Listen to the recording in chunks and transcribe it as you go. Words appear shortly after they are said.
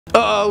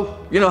Uh-oh!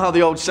 You know how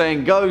the old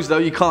saying goes though,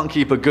 you can't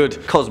keep a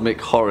good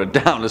cosmic horror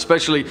down,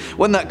 especially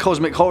when that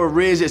cosmic horror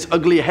rears its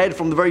ugly head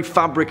from the very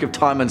fabric of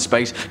time and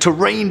space to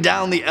rain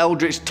down the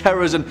eldritch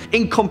terrors and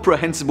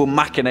incomprehensible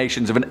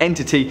machinations of an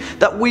entity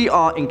that we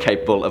are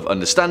incapable of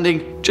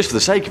understanding just for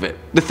the sake of it.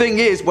 The Thing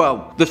is,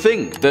 well, The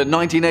Thing, the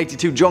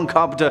 1982 John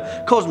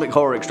Carpenter cosmic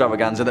horror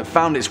extravaganza that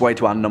found its way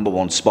to our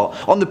 #1 spot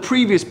on the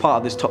previous part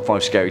of this Top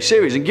 5 Scary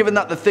series, and given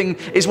that The Thing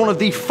is one of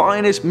the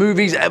finest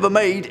movies ever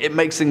made, it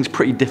makes things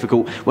pretty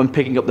difficult when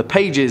picking up the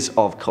pages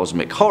of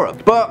cosmic horror.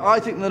 But I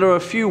think there are a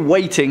few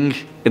waiting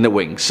in the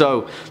wings,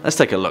 so let's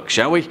take a look,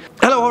 shall we?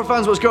 Hello horror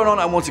fans, what's going on?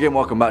 And once again,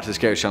 welcome back to the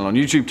Scariest channel on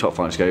YouTube, Top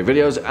 5 Scary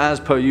Videos. As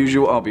per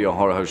usual, I'll be your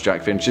horror host,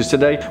 Jack Finches.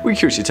 Today, we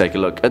curiously take a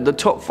look at the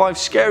Top 5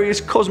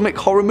 Scariest Cosmic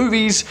Horror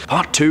Movies,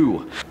 Part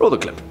 2. Roll the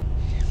clip.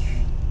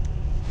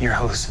 You're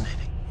hallucinating.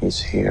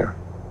 He's here,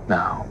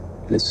 now,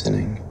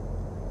 listening,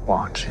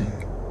 watching.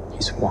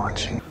 He's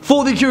watching.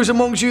 For the curious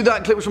amongst you,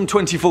 that clip was from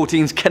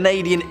 2014's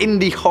Canadian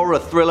indie horror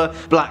thriller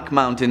Black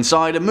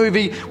Mountainside, a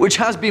movie which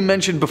has been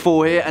mentioned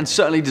before here and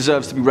certainly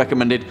deserves to be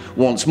recommended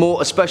once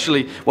more,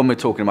 especially when we're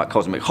talking about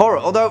cosmic horror.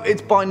 Although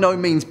it's by no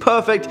means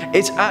perfect,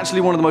 it's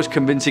actually one of the most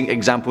convincing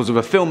examples of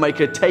a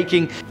filmmaker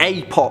taking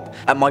a pop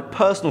at my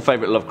personal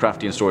favourite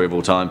Lovecraftian story of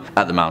all time,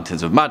 At the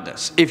Mountains of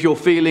Madness. If you're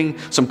feeling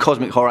some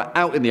cosmic horror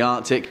out in the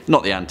Arctic,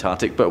 not the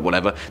Antarctic, but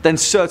whatever, then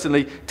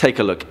certainly take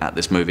a look at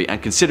this movie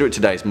and consider it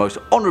today's most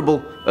honourable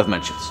of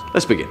mentions.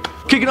 Let's begin.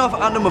 Kicking off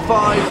at number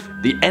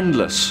 5, The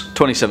Endless,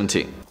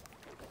 2017.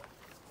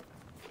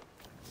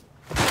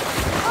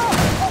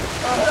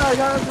 I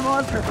got a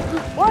monster.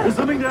 What? There's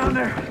something down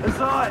there. I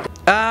saw it.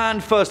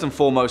 And first and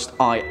foremost,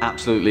 I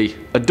absolutely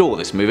adore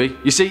this movie.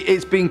 You see,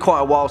 it's been quite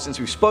a while since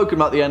we've spoken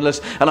about The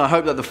Endless, and I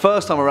hope that the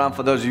first time around,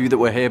 for those of you that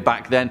were here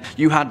back then,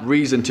 you had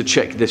reason to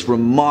check this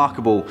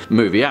remarkable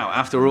movie out.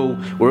 After all,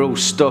 we're all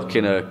stuck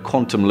in a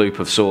quantum loop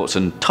of sorts,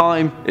 and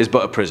time is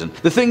but a prison.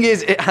 The thing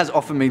is, it has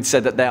often been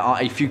said that there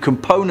are a few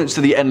components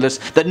to The Endless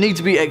that need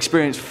to be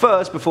experienced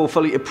first before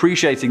fully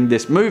appreciating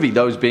this movie,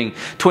 those being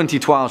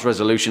 2012's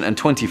Resolution and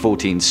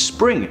 2014's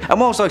Spring. And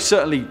whilst I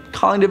certainly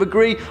kind of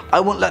agree, I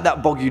won't let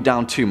that bog you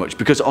down too much,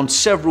 because on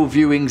several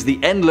viewings, The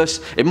Endless,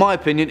 in my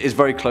opinion, is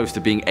very close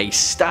to being a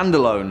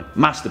standalone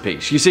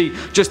masterpiece. You see,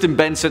 Justin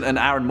Benson and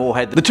Aaron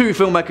Moorhead, the two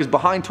filmmakers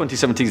behind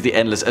 2017's The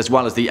Endless as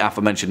well as the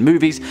aforementioned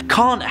movies,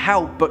 can't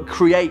help but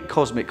create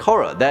cosmic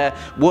horror. Their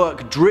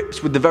work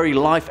drips with the very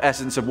life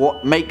essence of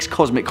what makes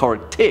cosmic horror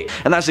tick,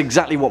 and that's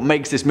exactly what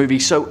makes this movie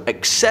so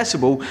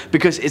accessible,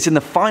 because it's in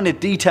the finer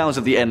details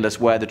of The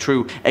Endless where the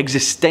true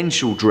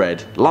existential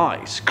dread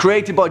lies.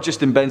 Created by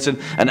Justin Benson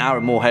and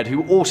Aaron Moorhead,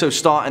 who also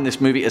star in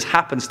this movie as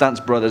happenstance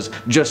brothers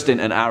Justin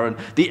and Aaron,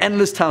 The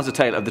Endless tells the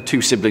tale of the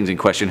two siblings in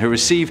question who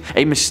receive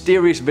a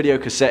mysterious video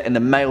cassette in the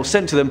mail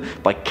sent to them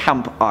by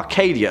Camp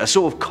Arcadia, a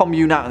sort of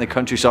commune out in the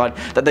countryside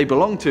that they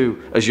belong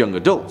to as young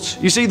adults.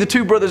 You see, the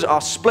two brothers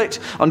are split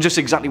on just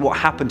exactly what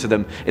happened to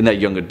them in their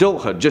young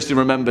adulthood. Justin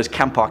remembers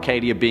Camp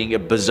Arcadia being a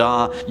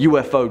bizarre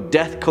UFO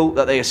death cult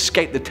that they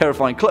escaped the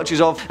terrifying clutches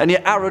of, and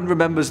yet Aaron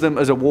remembers them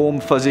as a warm,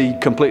 fuzzy,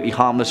 completely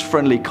harmless,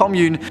 friendly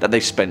commune that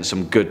they spent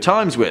some good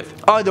times with.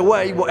 Either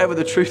way, whatever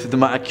the truth of the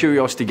matter,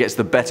 curiosity gets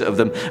the better of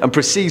them and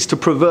proceeds to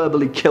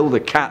proverbially kill the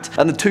cat,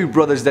 and the two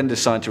brothers then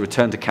decide to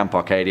return to Camp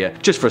Arcadia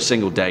just for a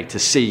single day to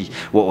see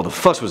what all the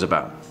fuss was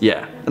about.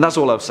 Yeah, and that's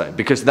all I'll say,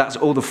 because that's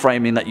all the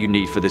framing that you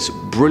need for this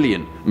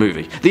brilliant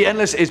movie. The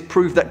Endless is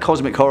proof that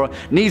cosmic horror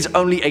needs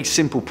only a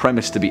simple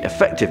premise to be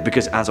effective,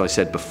 because as I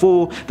said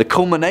before, the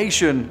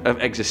culmination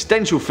of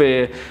existential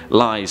fear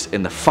lies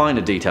in the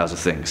finer details of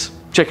things.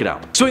 Check it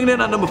out. Swinging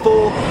in at number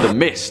 4, The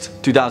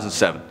Mist,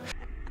 2007.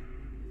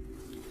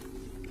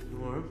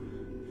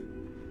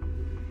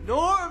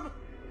 Norm?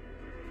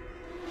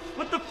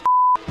 What the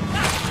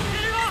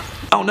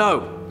f? Oh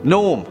no,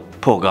 Norm.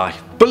 Poor guy.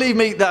 Believe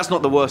me, that's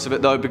not the worst of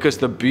it though, because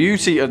the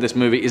beauty of this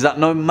movie is that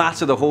no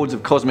matter the hordes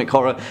of cosmic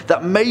horror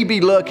that may be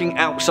lurking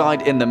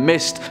outside in the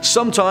mist,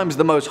 sometimes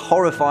the most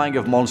horrifying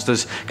of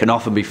monsters can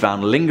often be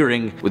found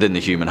lingering within the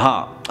human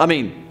heart. I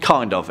mean,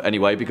 kind of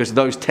anyway, because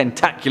those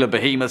tentacular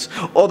behemoths,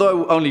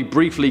 although only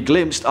briefly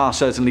glimpsed, are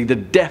certainly the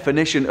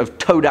definition of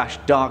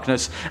Todash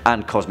darkness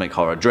and cosmic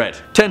horror dread.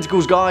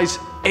 Tentacles, guys,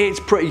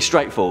 it's pretty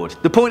straightforward.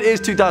 The point is,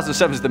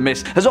 2007's The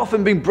Mist has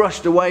often been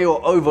brushed away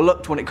or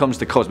overlooked when it comes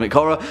to cosmic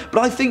horror, but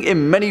I think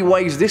in many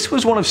ways this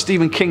was one of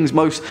Stephen King's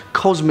most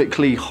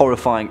cosmically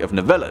horrifying of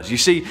novellas. You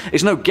see,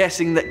 it's no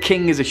guessing that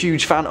King is a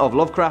huge fan of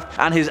Lovecraft,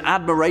 and his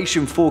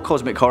admiration for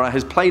cosmic horror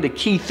has played a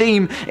key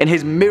theme in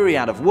his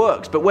myriad of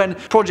works, but when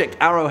Project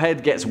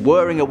Arrowhead gets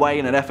whirring away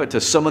in an effort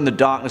to summon the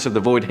darkness of the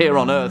void here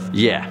on Earth,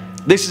 yeah,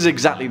 this is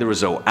exactly the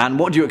result. And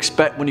what do you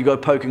expect when you go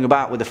poking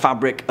about with the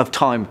fabric of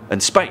time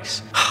and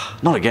space?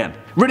 Not again.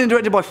 Written and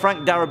directed by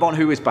Frank Darabont,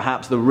 who is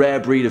perhaps the rare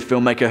breed of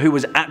filmmaker who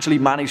has actually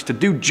managed to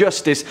do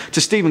justice to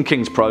Stephen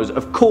King's prose.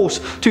 Of course,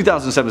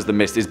 2007's The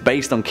Mist is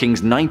based on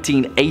King's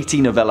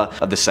 1980 novella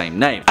of the same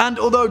name. And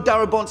although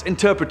Darabont's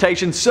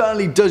interpretation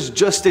certainly does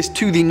justice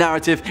to the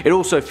narrative, it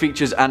also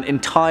features an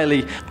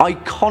entirely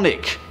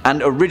iconic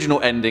and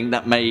original ending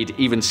that made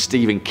even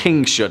Stephen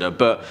King shudder,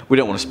 but we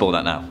don't want to spoil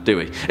that now, do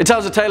we? It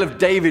tells a tale of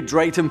David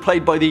Drayton,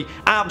 played by the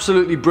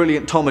absolutely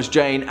brilliant Thomas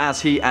Jane,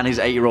 as he and his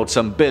 8-year-old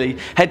son Billy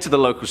head to the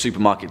local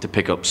supermarket to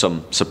pick up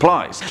some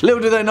supplies. Little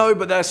do they know,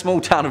 but their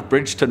small town of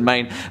Bridgeton,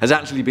 Maine has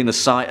actually been the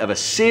site of a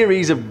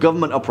series of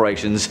government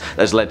operations that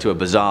has led to a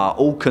bizarre,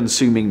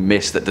 all-consuming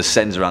mist that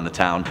descends around the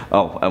town.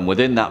 Oh, and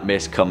within that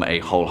mist come a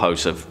whole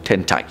host of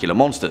tentacular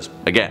monsters.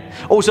 Again.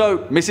 Also,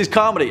 Mrs.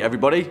 Carmody,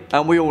 everybody,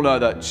 and we all know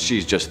that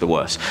she's just the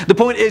worst. The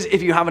point is,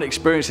 if you haven't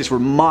experienced this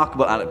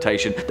remarkable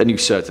adaptation, then you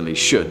certainly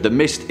should. The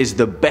Mist is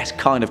the best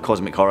kind of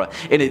cosmic horror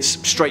in its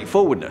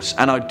straightforwardness,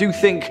 and I do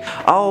think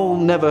I'll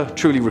never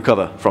truly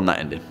recover from that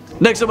ending.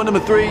 Next up at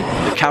number 3,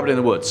 The Cabin in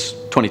the Woods,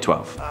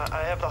 2012.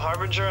 I have the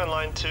Harbinger on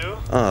line 2.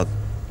 Oh,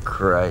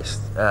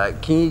 Christ.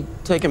 Can you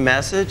take a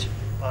message?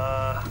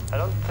 I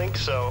don't think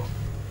so.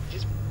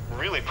 He's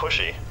really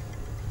pushy.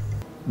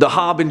 The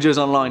Harbinger's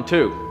on line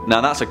 2. Now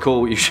that's a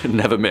call you should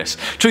never miss.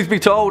 Truth be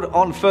told,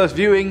 on first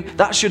viewing,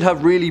 that should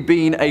have really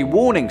been a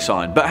warning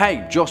sign. But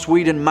hey, Joss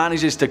Whedon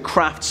manages to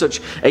craft such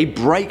a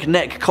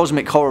breakneck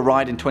cosmic horror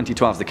ride in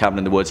 2012's The Cabin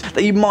in the Woods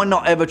that you might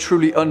not ever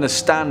truly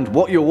understand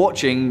what you're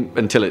watching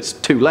until it's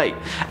too late.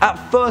 At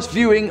first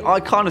viewing, I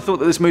kind of thought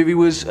that this movie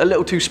was a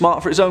little too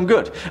smart for its own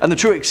good, and the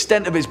true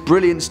extent of its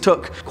brilliance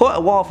took quite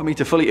a while for me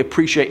to fully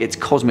appreciate its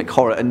cosmic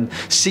horror and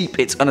seep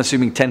its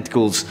unassuming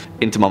tentacles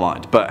into my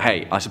mind. But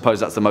hey, I suppose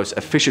that's the most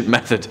efficient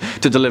method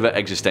to deliver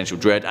existential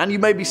dread, and you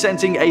may be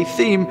sensing a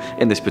theme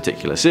in this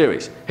particular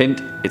series.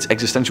 Hint, it's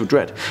existential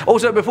dread.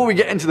 Also, before we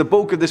get into the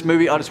bulk of this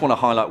movie, I just want to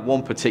highlight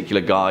one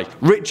particular guy,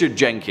 Richard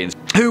Jenkins,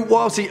 who,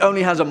 whilst he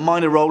only has a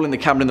minor role in The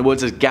Cabin in the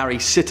Woods as Gary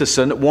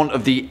Sitterson, one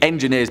of the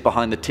engineers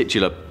behind the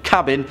titular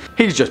cabin,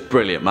 he's just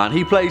brilliant, man.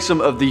 He plays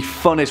some of the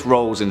funnest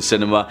roles in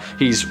cinema.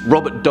 He's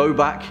Robert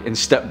Doback in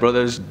Step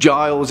Brothers,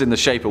 Giles in The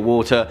Shape of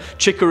Water,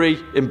 Chicory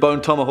in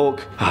Bone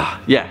Tomahawk.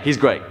 Yeah, he's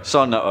great.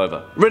 Side note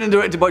over. Written and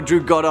directed by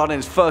Drew Goddard in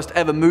his first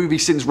ever movie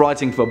since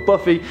writing for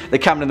Buffy, The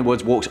Cabin in the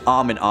Woods walks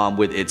arm in arm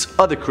with its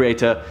other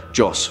creator,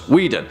 Joss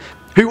Whedon,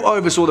 who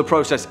oversaw the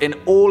process in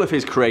all of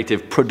his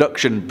creative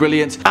production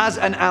brilliance as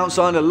an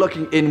outsider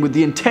looking in with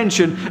the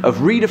intention of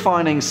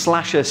redefining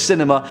slasher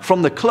cinema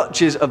from the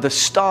clutches of the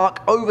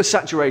stark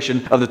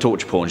oversaturation of the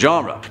torture porn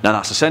genre. Now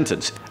that's a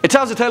sentence. It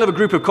tells the tale of a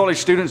group of college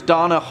students,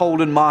 Dana,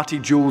 Holden, Marty,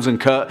 Jules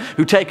and Kurt,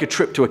 who take a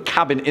trip to a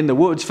cabin in the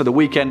woods for the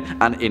weekend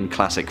and in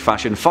classic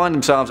fashion find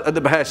themselves at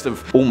the behest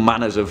of all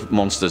manners of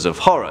monsters of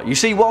horror. You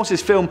see, whilst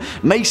this film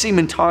may seem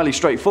entirely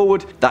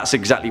straightforward, that's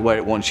exactly where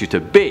it wants you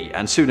to be,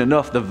 and soon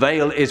enough the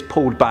veil is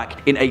pulled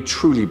back in a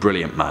truly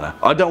brilliant manner.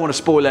 I don't want to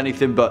spoil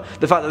anything, but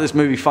the fact that this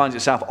movie finds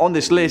itself on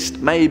this list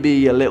may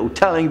be a little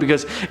telling,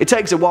 because it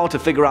takes a while to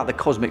figure out the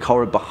cosmic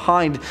horror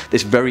behind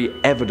this very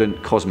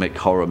evident cosmic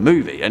horror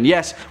movie. And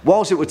yes,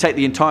 whilst it would take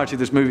the entirety of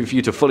this movie for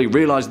you to fully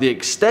realise the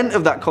extent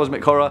of that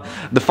cosmic horror,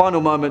 the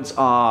final moments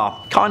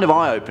are kind of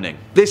eye-opening.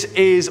 This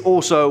is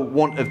also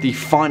one of the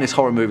finest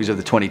horror movies of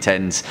the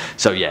 2010s,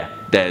 so yeah,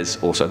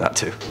 there's also that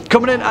too.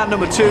 Coming in at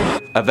number 2,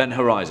 Event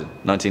Horizon,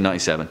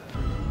 1997.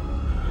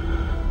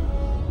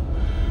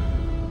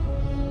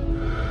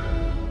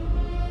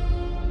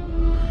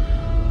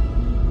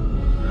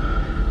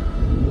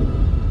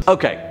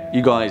 Okay,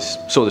 you guys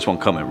saw this one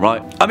coming,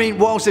 right? I mean,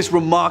 whilst this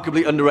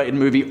remarkably underrated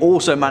movie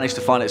also managed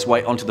to find its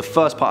way onto the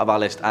first part of our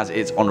list as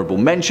its honourable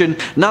mention,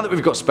 now that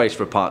we've got space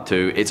for a part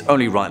 2, it's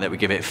only right that we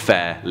give it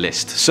fair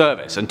list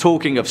service. And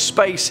talking of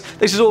space,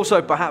 this is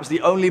also perhaps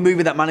the only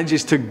movie that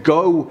manages to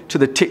go to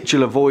the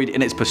titular void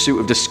in its pursuit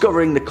of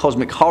discovering the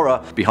cosmic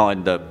horror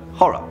behind the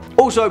horror.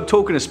 Also,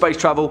 talking of space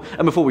travel,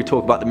 and before we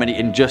talk about the many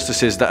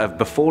injustices that have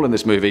befallen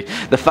this movie,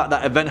 the fact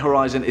that Event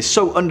Horizon is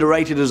so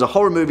underrated as a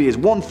horror movie is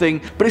one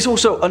thing, but it's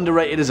also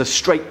underrated as a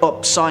straight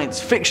up science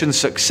fiction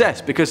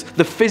success, because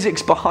the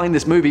physics behind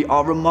this movie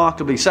are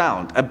remarkably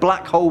sound. A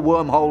black hole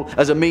wormhole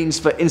as a means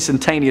for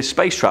instantaneous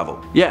space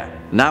travel. Yeah,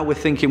 now we're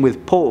thinking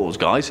with pause,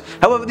 guys.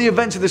 However, the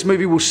events of this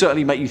movie will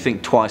certainly make you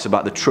think twice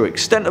about the true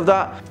extent of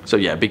that, so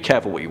yeah, be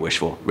careful what you wish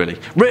for, really.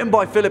 Written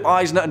by Philip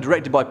Eisner and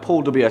directed by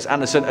Paul W.S.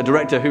 Anderson, a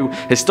director who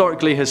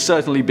historically has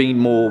certainly been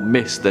more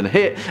missed than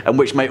hit, and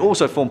which may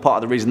also form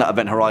part of the reason that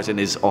Event Horizon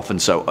is often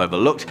so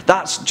overlooked.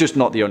 That's just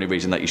not the only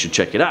reason that you should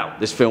check it out.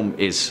 This film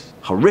is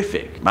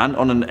horrific, man,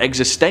 on an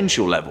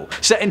existential level.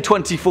 Set in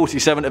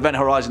 2047, Event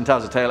Horizon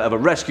tells a tale of a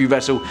rescue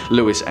vessel,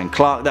 Lewis and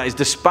Clark, that is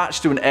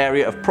dispatched to an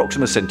area of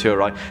Proxima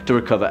Centauri to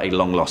recover a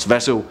long-lost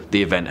vessel,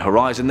 the Event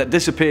Horizon, that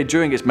disappeared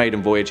during its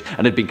maiden voyage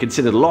and had been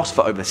considered lost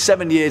for over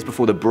 7 years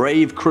before the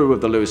brave crew of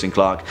the Lewis and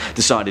Clark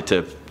decided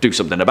to do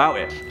something about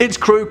it. Its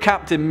crew,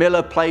 Captain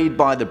Miller, played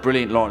by the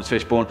brilliant Lawrence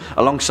Fishburne,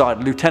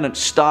 alongside Lieutenant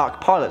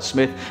Stark, Pilot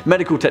Smith,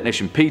 Medical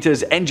Technician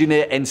Peters,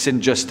 Engineer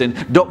Ensign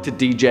Justin, Dr.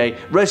 DJ,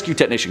 Rescue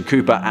Technician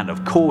Cooper, and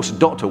of course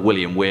Dr.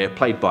 William Weir,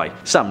 played by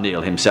Sam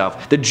Neill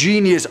himself, the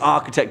genius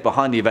architect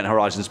behind the Event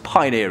Horizon's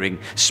pioneering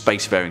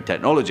spacefaring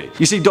technology.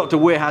 You see, Dr.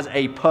 Weir has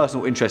a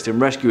personal interest in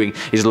rescuing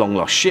his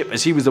long-lost ship,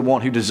 as he was the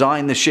one who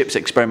designed the ship's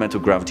experimental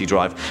gravity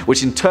drive,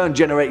 which in turn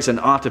generates an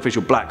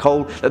artificial black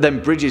hole that then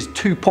bridges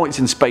 2 points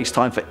in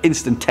space-time for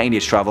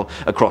instantaneous travel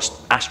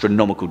across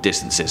astronomical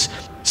distances.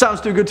 Sounds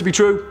too good to be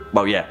true?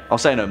 Well, yeah, I'll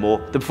say no more.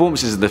 The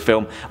performances in the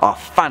film are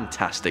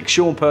fantastic.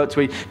 Sean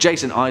Pertwee,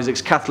 Jason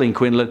Isaacs, Kathleen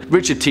Quinlan,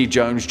 Richard T.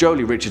 Jones,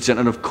 Jolie Richardson,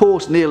 and of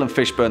course Neil and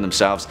Fishburne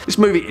themselves. This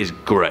movie is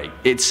great.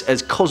 It's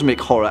as cosmic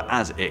horror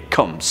as it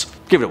comes.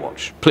 Give it a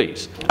watch,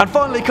 please. And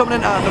finally, coming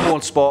in at number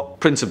 1 spot,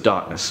 Prince of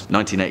Darkness,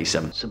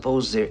 1987.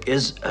 Suppose there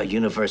is a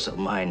universal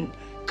mind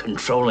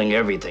controlling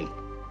everything,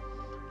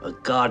 a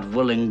God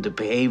willing the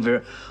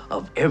behavior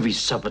of every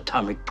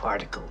subatomic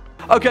particle.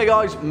 Okay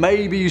guys,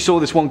 maybe you saw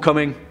this one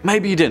coming,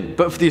 maybe you didn't,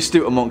 but for the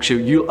astute amongst you,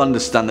 you'll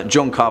understand that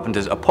John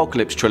Carpenter's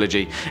Apocalypse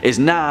trilogy is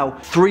now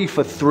 3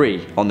 for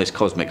 3 on this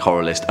cosmic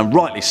horror list, and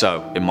rightly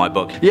so in my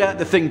book. Yeah,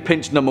 The Thing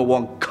pinched number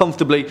 1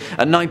 comfortably,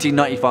 and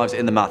 1995's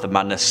In the Mouth of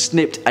Madness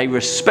snipped a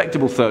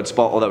respectable 3rd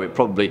spot, although it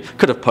probably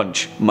could have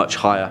punched much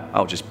higher.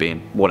 I was just being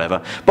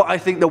whatever. But I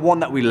think the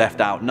one that we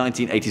left out,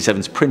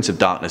 1987's Prince of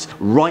Darkness,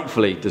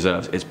 rightfully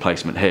deserves its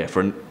placement here for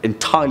an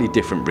entirely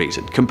different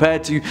reason.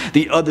 Compared to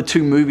the other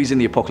 2 movies in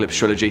the Apocalypse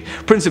trilogy,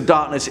 Prince of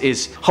Darkness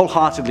is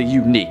wholeheartedly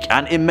unique,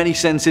 and in many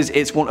senses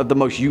it's one of the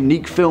most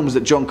unique films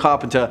that John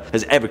Carpenter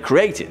has ever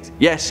created.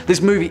 Yes, this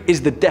movie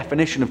is the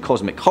definition of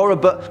cosmic horror,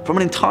 but from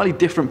an entirely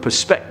different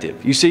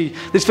perspective. You see,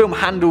 this film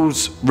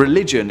handles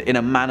religion in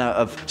a manner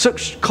of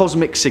such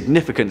cosmic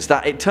significance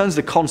that it turns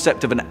the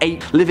concept of an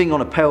ape living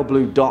on a pale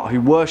blue dot who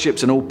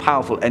worships an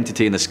all-powerful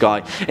entity in the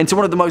sky into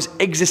one of the most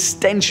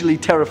existentially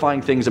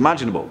terrifying things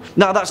imaginable.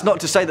 Now, that's not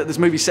to say that this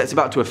movie sets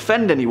about to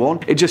offend anyone,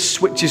 it just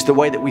switches the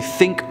way that we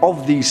think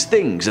of these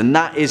things, and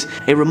that is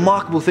a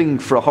remarkable thing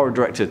for a horror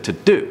director to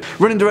do.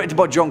 Written and directed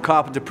by John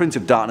Carpenter, Prince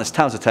of Darkness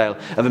tells a tale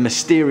of a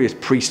mysterious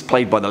priest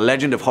played by the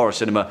legend of horror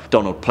cinema,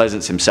 Donald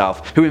Pleasance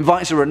himself, who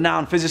invites a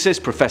renowned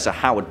physicist, Professor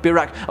Howard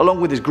Birack, along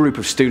with his group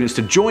of students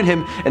to join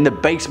him in the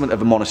basement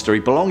of a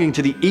monastery belonging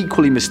to the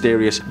equally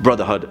mysterious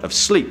Brotherhood of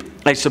Sleep,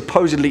 a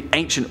supposedly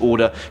ancient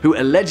order who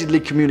allegedly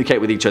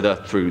communicate with each other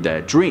through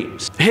their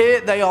dreams.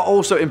 Here they are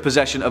also in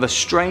possession of a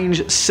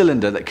strange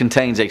cylinder that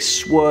contains a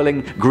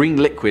swirling green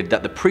liquid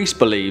that the priest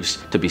believes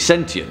to be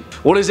sentient.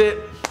 What is it?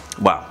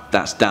 Well,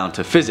 that's down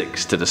to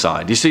physics to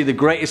decide. You see, the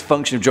greatest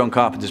function of John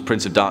Carpenter's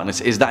Prince of Darkness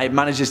is that it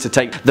manages to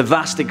take the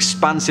vast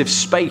expansive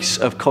space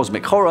of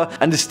cosmic horror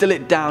and distill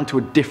it down to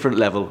a different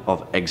level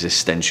of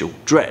existential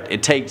dread.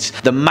 It takes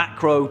the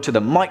macro to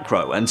the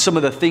micro, and some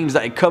of the themes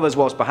that it covers,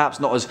 whilst perhaps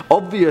not as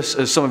obvious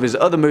as some of his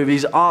other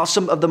movies, are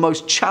some of the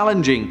most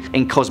challenging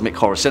in cosmic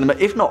horror cinema,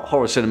 if not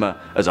horror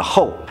cinema as a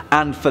whole.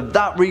 And for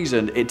that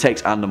reason, it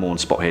takes our number 1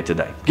 spot here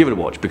today. Give it a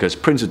watch, because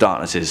Prince of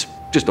Darkness is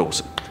just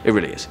awesome. It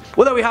really is.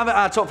 Well, there we have it,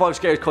 our top 5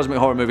 scariest cosmic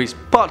horror movies,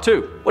 part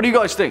 2. What do you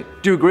guys think?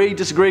 Do you agree,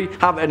 disagree,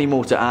 have any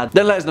more to add?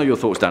 Then let us know your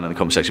thoughts down in the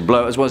comment section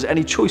below, as well as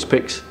any choice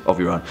picks of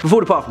your own. Before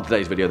we depart from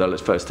today's video though,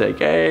 let's first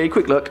take a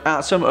quick look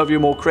at some of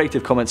your more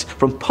creative comments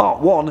from part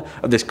 1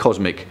 of this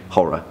cosmic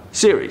horror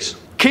series.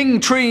 King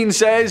Treen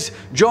says,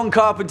 John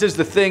Carpenter's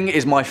The Thing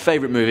is my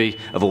favourite movie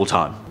of all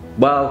time.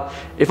 Well,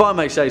 if I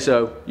may say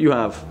so, you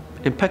have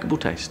impeccable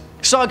taste.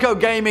 Psycho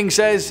Gaming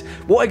says,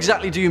 what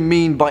exactly do you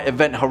mean by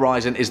Event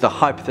Horizon is the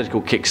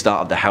hypothetical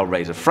kickstart of the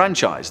Hellraiser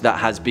franchise that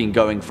has been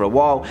going for a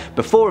while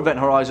before Event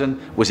Horizon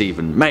was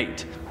even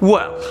made?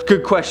 Well,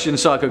 good question,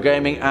 Psycho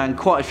Gaming, and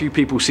quite a few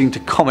people seem to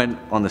comment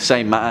on the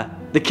same matter.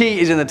 The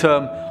key is in the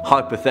term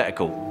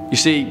hypothetical. You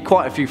see,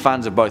 quite a few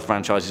fans of both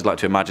franchises like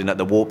to imagine that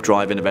the warp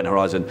drive in Event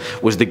Horizon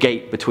was the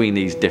gate between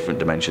these different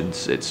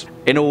dimensions.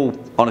 In all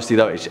honesty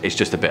though, it's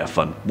just a bit of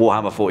fun.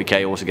 Warhammer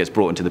 40k also gets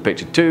brought into the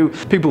picture too.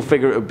 People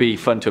figure it would be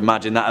fun to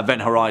imagine that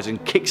Event Horizon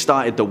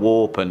kick-started the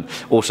warp and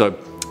also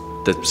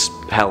the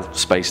hell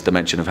space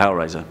dimension of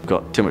Hellraiser. We've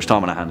got too much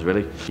time on our hands,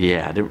 really.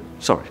 Yeah,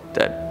 sorry,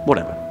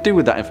 whatever. Deal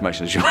with that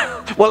information as you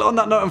want. Well, on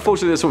that note,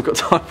 unfortunately that's all we've got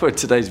time for in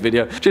today's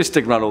video. Just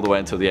stick around all the way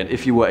until the end.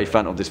 If you were a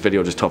fan of this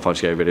video, just top 5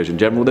 scary videos in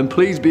general, then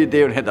please be a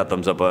dear and hit that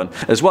thumbs up button,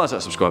 as well as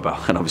that subscribe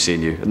bell, and I'll be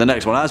seeing you in the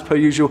next one. As per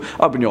usual,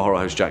 I've been your horror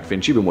host, Jack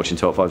Finch. You've been watching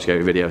top 5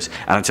 scary videos,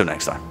 and until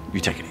next time,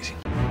 you take it easy.